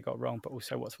things that we got wrong, but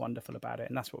also what's wonderful about it,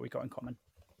 and that's what we got in common.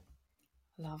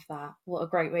 Love that. What a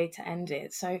great way to end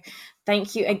it. So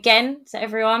thank you again to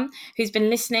everyone who's been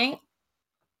listening.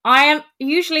 I am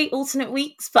usually alternate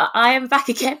weeks, but I am back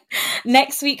again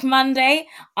next week, Monday.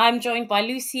 I'm joined by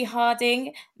Lucy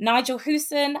Harding, Nigel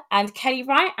Hooson and Kelly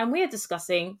Wright, and we are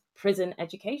discussing prison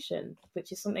education,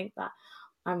 which is something that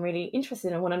I'm really interested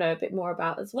in and want to know a bit more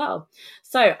about as well.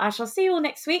 So I shall see you all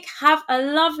next week. Have a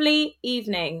lovely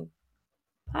evening.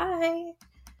 Bye.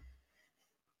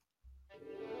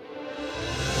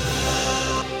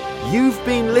 You've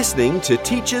been listening to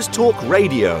Teachers Talk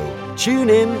Radio. Tune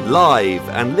in live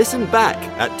and listen back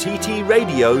at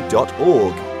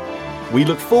ttradio.org. We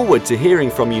look forward to hearing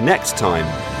from you next time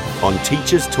on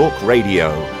Teachers Talk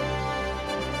Radio.